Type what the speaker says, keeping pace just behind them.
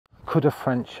Could a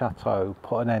French chateau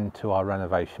put an end to our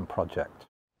renovation project?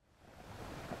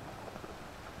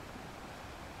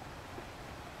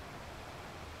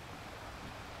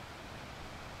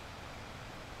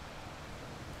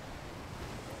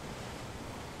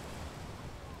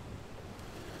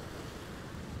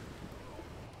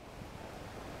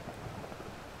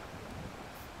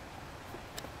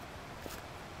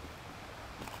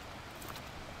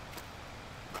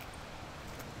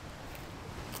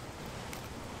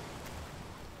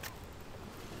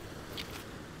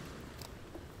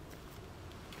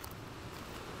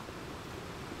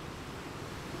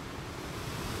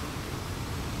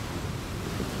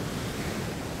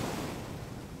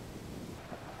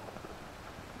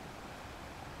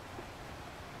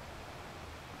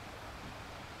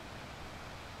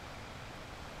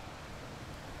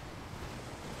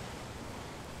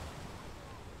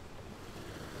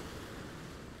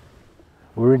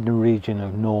 We're in the region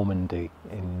of Normandy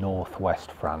in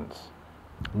northwest France,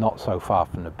 not so far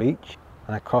from the beach,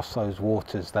 and across those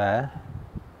waters there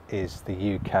is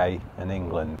the UK and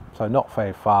England, so not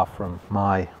very far from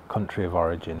my country of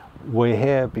origin. We're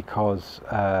here because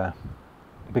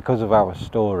of our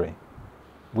story.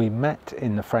 We met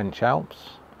in the French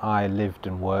Alps. I lived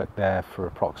and worked there for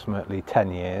approximately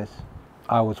 10 years.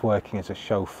 I was working as a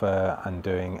chauffeur and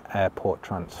doing airport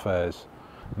transfers.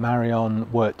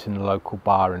 Marion worked in the local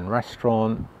bar and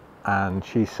restaurant, and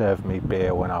she served me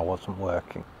beer when I wasn't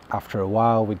working. After a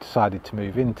while we decided to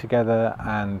move in together,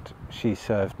 and she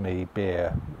served me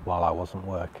beer while I wasn't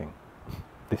working,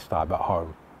 this time at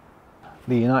home.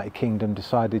 The United Kingdom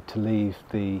decided to leave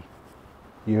the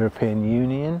European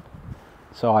Union,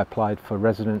 so I applied for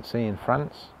residency in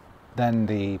France. Then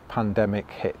the pandemic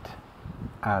hit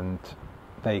and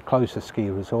they closed the ski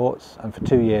resorts, and for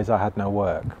 2 years I had no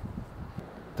work.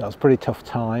 That was a pretty tough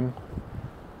time.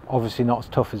 Obviously not as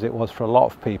tough as it was for a lot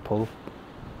of people,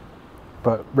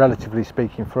 but relatively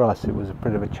speaking for us it was a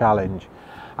bit of a challenge.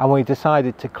 And we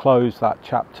decided to close that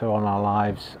chapter on our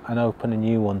lives and open a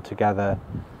new one together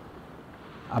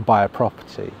and buy a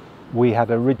property. We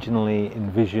had originally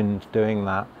envisioned doing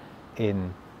that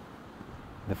in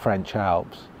the French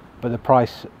Alps, but the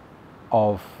price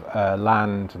of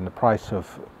land and the price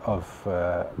of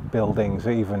buildings,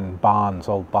 even barns,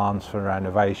 old barns for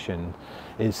renovation,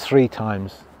 is 3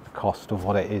 times the cost of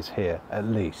what it is here, at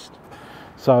least.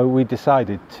 So we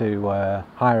decided to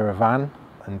hire a van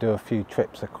and do a few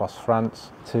trips across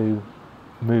France to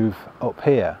move up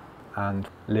here and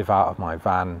live out of my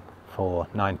van for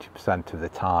 90% of the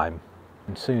time.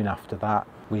 And soon after that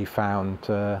we found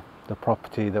the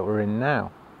property that we're in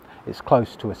now. It's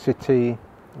close to a city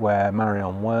where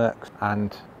Marion works,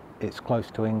 and it's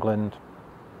close to England,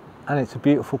 and it's a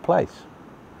beautiful place.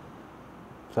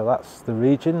 So that's the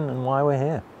region and why we're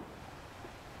here.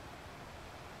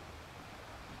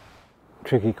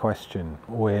 Tricky question.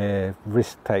 We're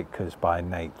risk takers by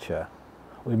nature.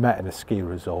 We met in a ski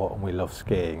resort and we love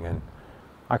skiing, and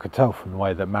I could tell from the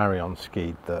way that Marion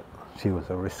skied that she was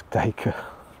a risk taker.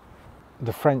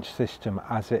 The French system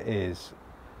as it is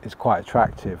quite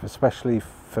attractive, especially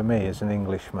for me as an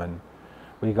Englishman.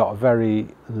 We got a very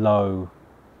low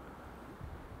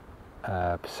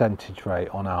percentage rate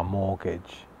on our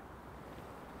mortgage,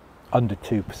 under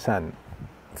 2%,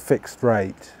 fixed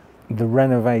rate. The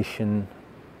renovation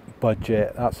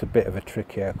budget, that's a bit of a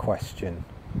trickier question.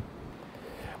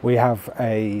 We have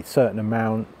a certain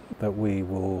amount that we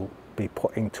will be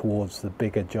putting towards the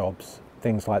bigger jobs,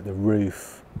 things like the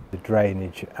roof, the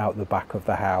drainage out the back of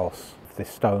the house, the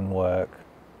stonework,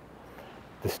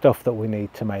 the stuff that we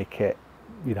need to make it,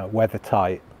 you know, weather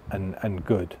tight and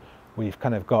good. We've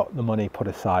kind of got the money put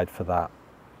aside for that.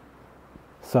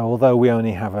 So although we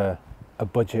only have a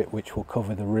budget which will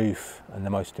cover the roof and the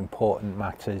most important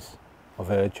matters of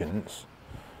urgence,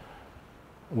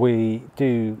 we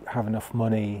do have enough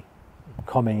money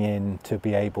coming in to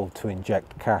be able to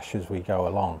inject cash as we go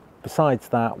along. Besides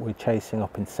that, we're chasing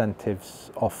up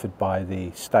incentives offered by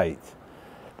the state.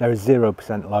 There are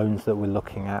 0% loans that we're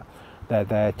looking at. They're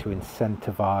there to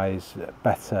incentivize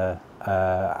better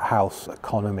house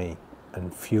economy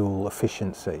and fuel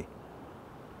efficiency.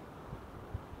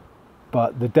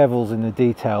 But the devil's in the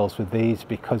details with these,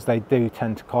 because they do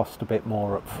tend to cost a bit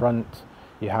more up front.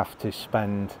 You have to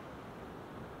spend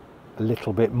a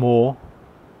little bit more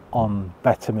on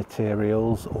better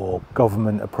materials or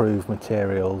government approved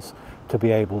materials to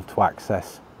be able to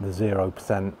access the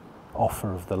 0%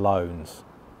 offer of the loans.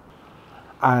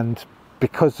 And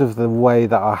because of the way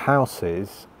that our house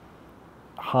is,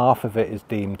 half of it is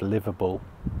deemed livable,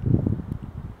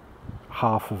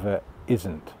 half of it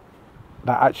isn't.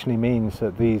 that actually means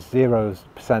that these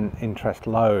 0% interest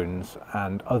loans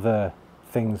and other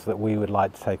things that we would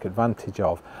like to take advantage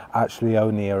of actually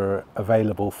only are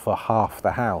available for half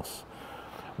the house,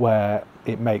 where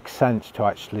it makes sense to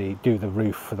actually do the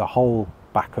roof for the whole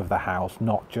back of the house,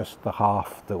 not just the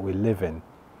half that we live in.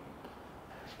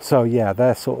 So yeah,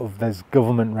 there's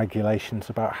government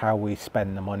regulations about how we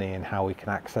spend the money and how we can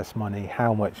access money,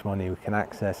 how much money we can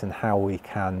access and how we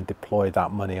can deploy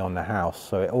that money on the house.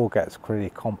 So it all gets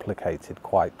really complicated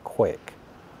quite quick.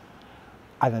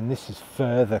 And then this is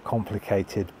further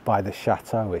complicated by the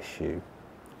Chateau issue,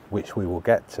 which we will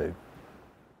get to.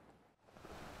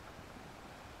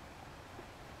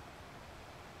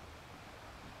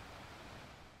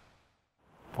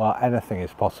 Well, anything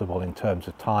is possible in terms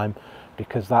of time,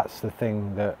 because that's the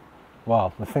thing that,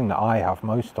 well, the thing that I have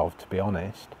most of, to be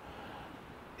honest.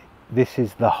 This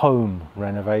is the home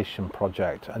renovation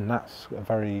project, and that's a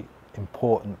very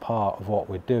important part of what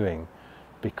we're doing,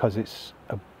 because it's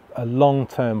a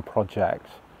long-term project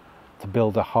to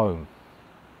build a home.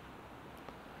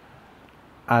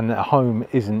 And a home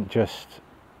isn't just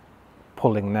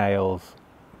pulling nails,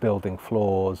 building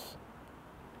floors,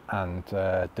 and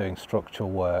doing structural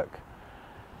work.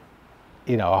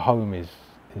 You know, a home is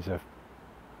a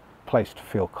place to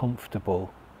feel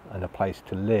comfortable and a place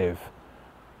to live,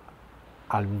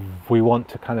 and we want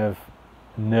to kind of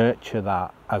nurture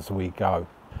that as we go.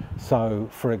 So,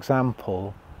 for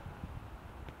example,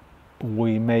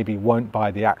 we maybe won't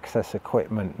buy the access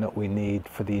equipment that we need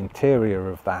for the interior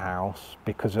of the house,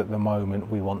 because at the moment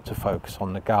we want to focus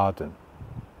on the garden.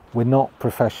 We're not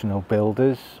professional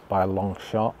builders by a long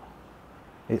shot.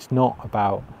 It's not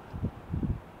about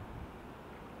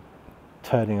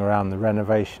turning around the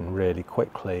renovation really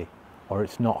quickly, or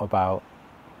it's not about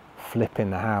flipping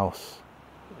the house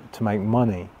to make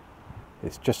money.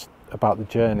 It's just about the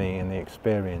journey and the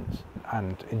experience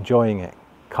and enjoying it,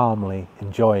 calmly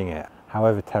enjoying it,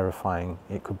 however terrifying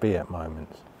it could be at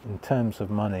moments. In terms of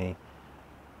money,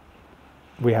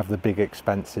 we have the big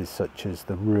expenses such as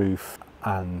the roof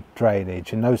and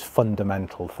drainage and those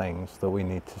fundamental things that we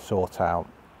need to sort out.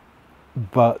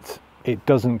 But it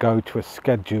doesn't go to a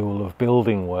schedule of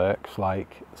building works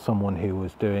like someone who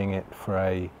was doing it for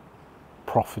a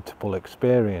profitable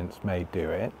experience may do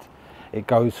it. It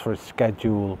goes for a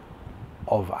schedule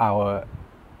of our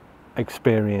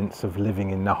experience of living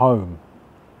in the home,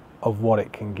 of what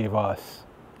it can give us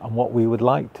and what we would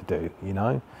like to do, you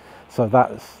know. So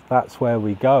that's where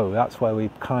we go. That's where we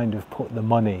kind of put the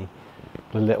money,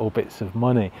 the little bits of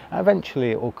money.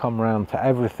 Eventually it will come around to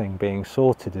everything being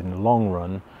sorted in the long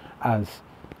run, as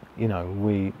you know,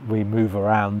 we move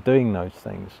around doing those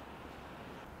things.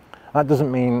 That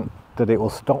doesn't mean that it will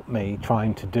stop me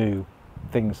trying to do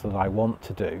things that I want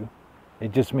to do.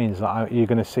 It just means that you're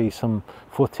going to see some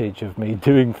footage of me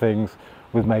doing things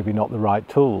with maybe not the right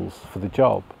tools for the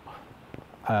job.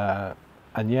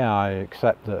 And yeah, I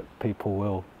accept that people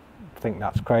will think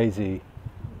that's crazy,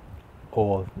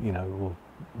 or you know, will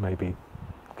maybe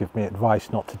give me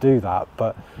advice not to do that.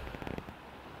 But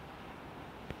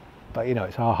you know,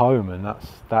 it's our home, and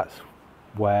that's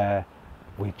where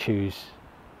we choose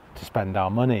to spend our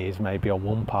money, is maybe on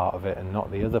one part of it and not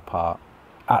the other part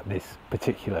at this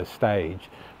particular stage.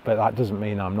 But that doesn't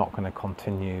mean I'm not going to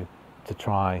continue to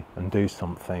try and do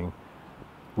something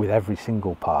with every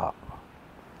single part,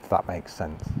 if that makes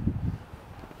sense.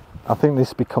 I think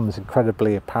this becomes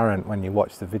incredibly apparent when you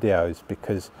watch the videos,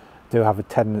 because I do have a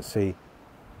tendency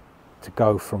to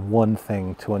go from one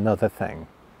thing to another thing.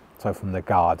 So from the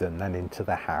garden, then into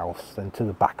the house, then to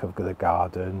the back of the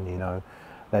garden, you know,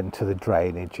 then to the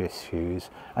drainage issues,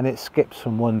 and it skips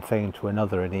from one thing to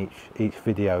another in each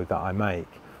video that I make.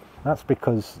 That's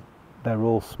because they're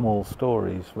all small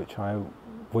stories which I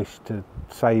wish to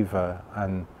savour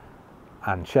and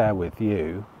share with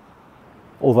you.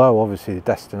 Although obviously the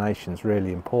destination's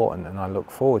really important and I look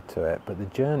forward to it, but the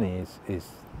journey is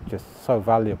just so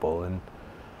valuable. And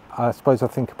I suppose I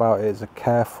think about it as a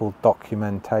careful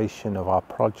documentation of our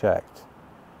project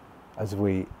as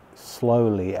we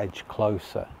slowly edge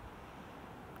closer,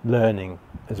 learning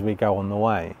as we go on the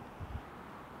way.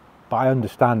 But I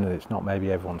understand that it's not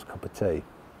maybe everyone's cup of tea.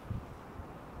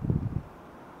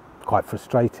 Quite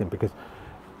frustrating, because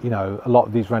you know, a lot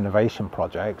of these renovation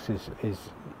projects is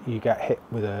you get hit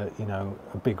with a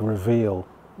big reveal.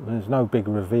 There's no big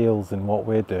reveals in what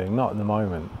we're doing, not at the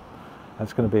moment.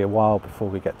 It's going to be a while before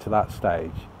we get to that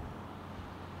stage.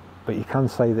 But you can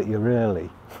say that you're early,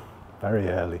 very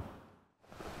early.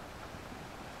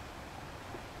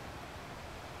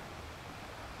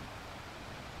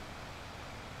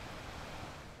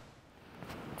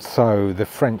 So the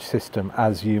French system,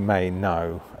 as you may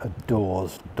know,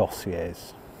 adores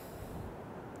dossiers,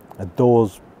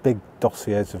 adores big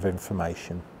dossiers of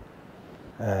information.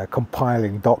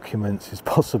 Compiling documents is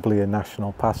possibly a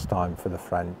national pastime for the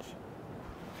French.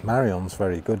 Marion's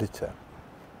very good at it,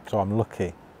 so I'm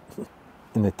lucky.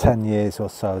 In the 10 years or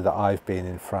so that I've been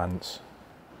in France,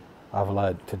 I've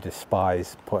learned to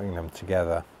despise putting them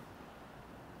together.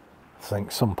 I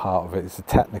think some part of it is the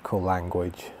technical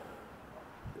language,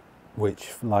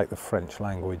 which, like the French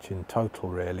language in total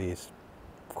really, is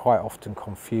quite often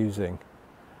confusing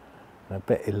and a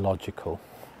bit illogical.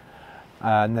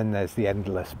 And then there's the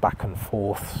endless back and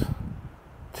forths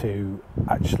to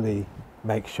actually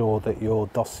make sure that your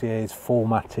dossier is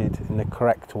formatted in the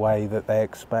correct way that they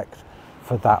expect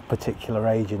for that particular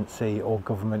agency or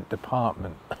government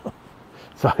department.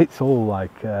 So it's all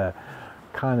like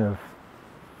kind of,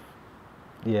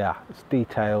 yeah, it's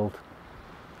detailed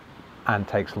and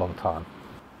takes a long time.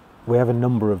 We have a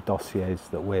number of dossiers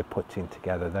that we're putting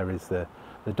together. There is the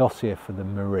dossier for the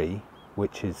mairie,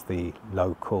 which is the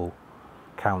local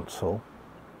council,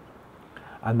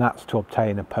 and that's to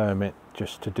obtain a permit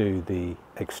just to do the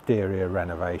exterior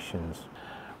renovations.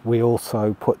 We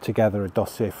also put together a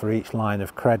dossier for each line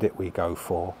of credit we go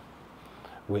for,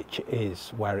 which is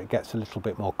where it gets a little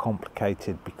bit more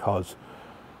complicated because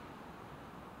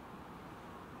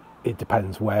it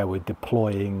depends where we're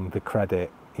deploying the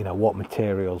credit, you know, what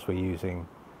materials we're using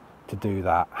to do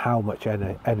that, how much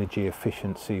energy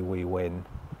efficiency we win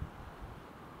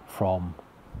from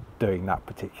doing that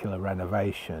particular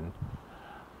renovation.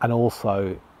 And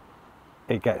also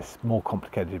it gets more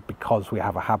complicated because we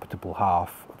have a habitable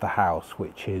half of the house,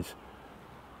 which is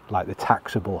like the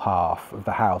taxable half of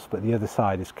the house, but the other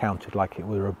side is counted like it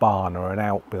were a barn or an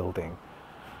outbuilding.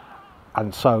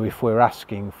 And so if we're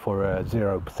asking for a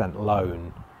 0%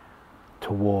 loan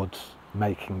towards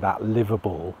making that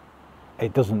livable,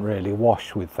 it doesn't really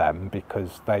wash with them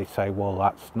because they say, well,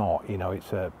 that's not, you know,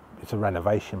 it's a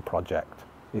renovation project.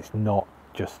 It's not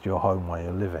just your home where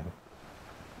you're living.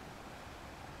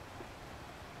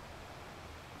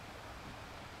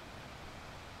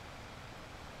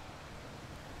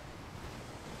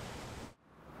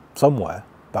 Somewhere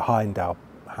behind our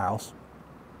house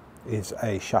is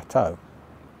a chateau.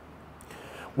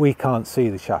 We can't see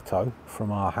the chateau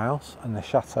from our house and the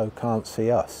chateau can't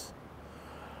see us.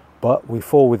 But we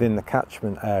fall within the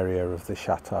catchment area of the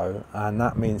chateau, and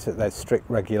that means that there's strict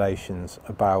regulations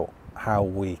about how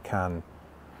we can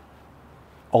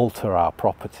alter our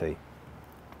property.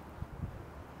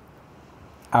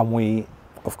 And we,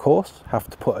 of course, have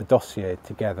to put a dossier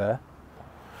together.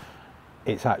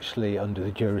 It's actually under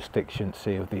the jurisdiction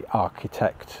of the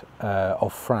architect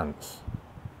of France.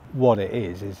 What it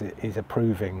is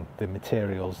approving the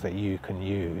materials that you can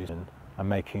use and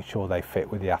making sure they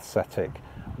fit with the aesthetic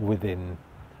within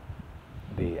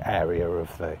the area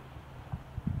of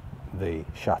the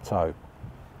chateau.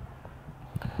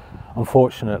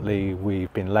 Unfortunately,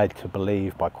 we've been led to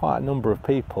believe by quite a number of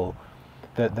people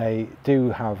that they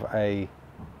do have a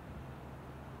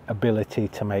ability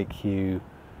to make you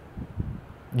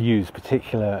use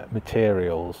particular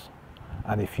materials,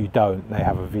 and if you don't, they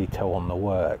have a veto on the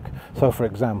work. So for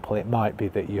example, it might be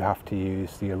that you have to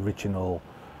use the original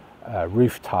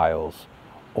roof tiles,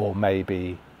 or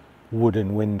maybe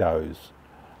wooden windows,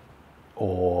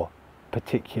 or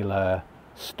particular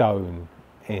stone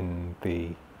in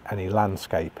any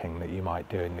landscaping that you might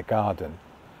do in the garden.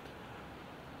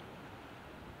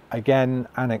 Again,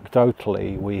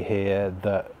 anecdotally, we hear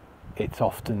that it's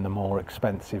often the more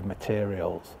expensive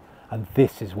materials, and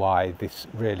this is why this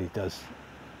really does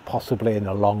possibly in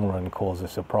the long run cause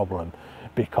us a problem,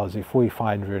 because if we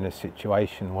find we're in a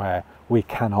situation where we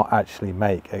cannot actually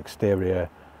make exterior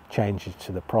changes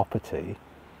to the property,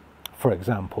 for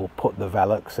example, put the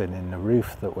Velux in the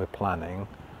roof that we're planning,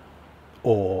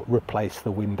 or replace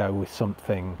the window with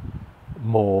something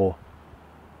more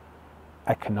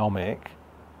economic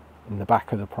in the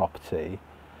back of the property,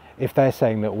 if they're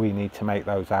saying that we need to make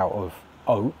those out of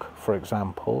oak, for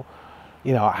example,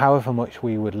 you know, however much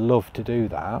we would love to do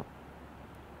that,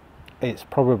 it's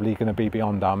probably going to be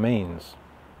beyond our means,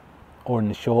 or in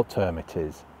the short term it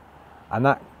is. And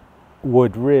that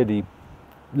would really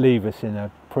leave us in a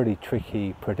pretty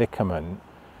tricky predicament,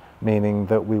 meaning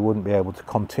that we wouldn't be able to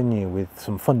continue with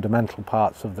some fundamental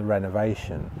parts of the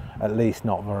renovation, at least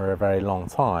not for a very long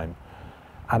time.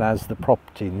 And as the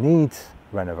property needs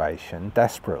renovation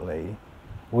desperately,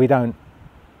 we don't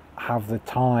have the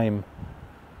time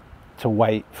to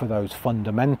wait for those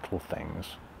fundamental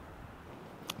things.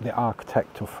 The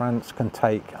architect of France can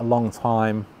take a long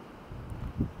time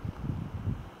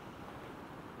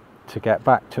to get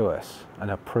back to us and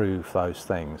approve those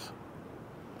things.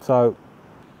 So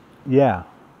yeah,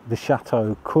 the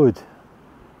Chateau could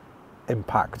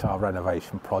impact our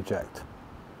renovation project,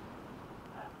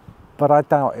 but I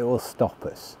doubt it will stop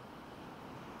us.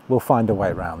 We'll find a way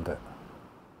around it.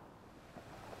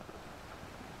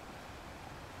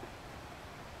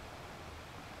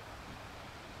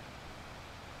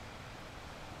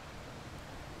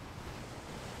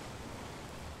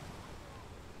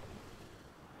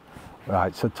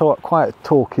 Right, so quite a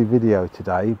talky video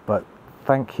today, but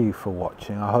thank you for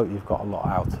watching. I hope you've got a lot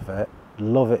out of it.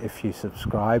 Love it if you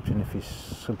subscribed, and if you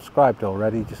subscribed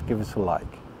already, just give us a like.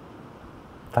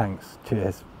 Thanks,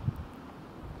 cheers.